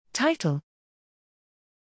Title: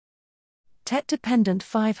 Tet-dependent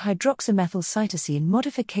 5-hydroxymethylcytosine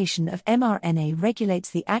modification of mRNA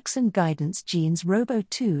regulates the axon guidance genes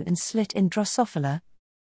robo2 and slit in Drosophila.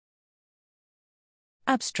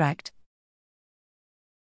 Abstract: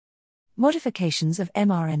 Modifications of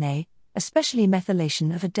mRNA, especially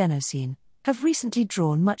methylation of adenosine, have recently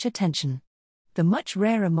drawn much attention. The much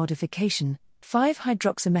rarer modification,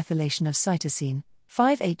 5-hydroxymethylation of cytosine,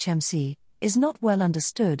 5-HMC, is not well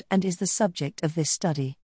understood and is the subject of this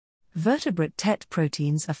study. Vertebrate TET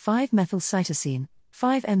proteins are 5-methylcytosine,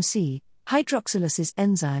 5-MC, hydroxylase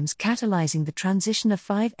enzymes catalyzing the transition of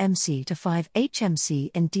 5-MC to 5-HMC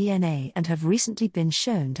in DNA and have recently been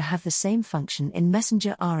shown to have the same function in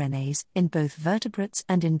messenger RNAs in both vertebrates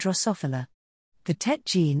and in Drosophila. The TET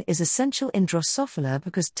gene is essential in Drosophila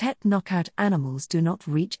because TET knockout animals do not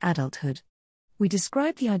reach adulthood. We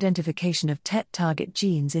describe the identification of TET target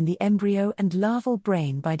genes in the embryo and larval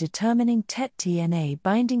brain by determining TET DNA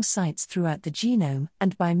binding sites throughout the genome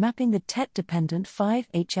and by mapping the TET-dependent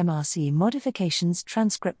 5-HMRC modifications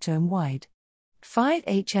transcriptome-wide.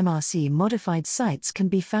 5-HMRC modified sites can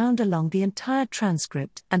be found along the entire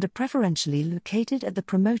transcript and are preferentially located at the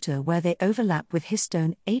promoter where they overlap with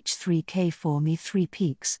histone H3K4Me3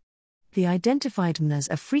 peaks. The identified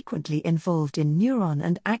mNAs are frequently involved in neuron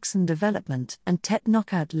and axon development, and TET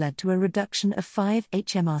knockout led to a reduction of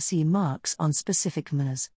 5-HMRC marks on specific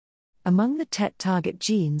mNAs. Among the TET target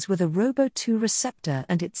genes were the robo2 receptor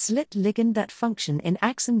and its slit ligand that function in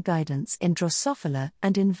axon guidance in Drosophila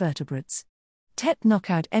and in vertebrates. TET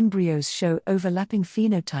knockout embryos show overlapping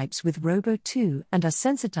phenotypes with robo2 and are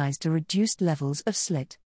sensitized to reduced levels of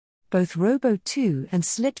slit. Both robo2 and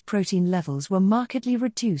slit protein levels were markedly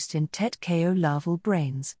reduced in TET-KO larval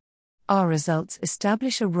brains. Our results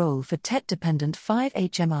establish a role for TET-dependent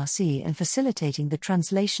 5-HMRC in facilitating the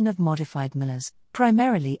translation of modified mNAs,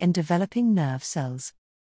 primarily in developing nerve cells.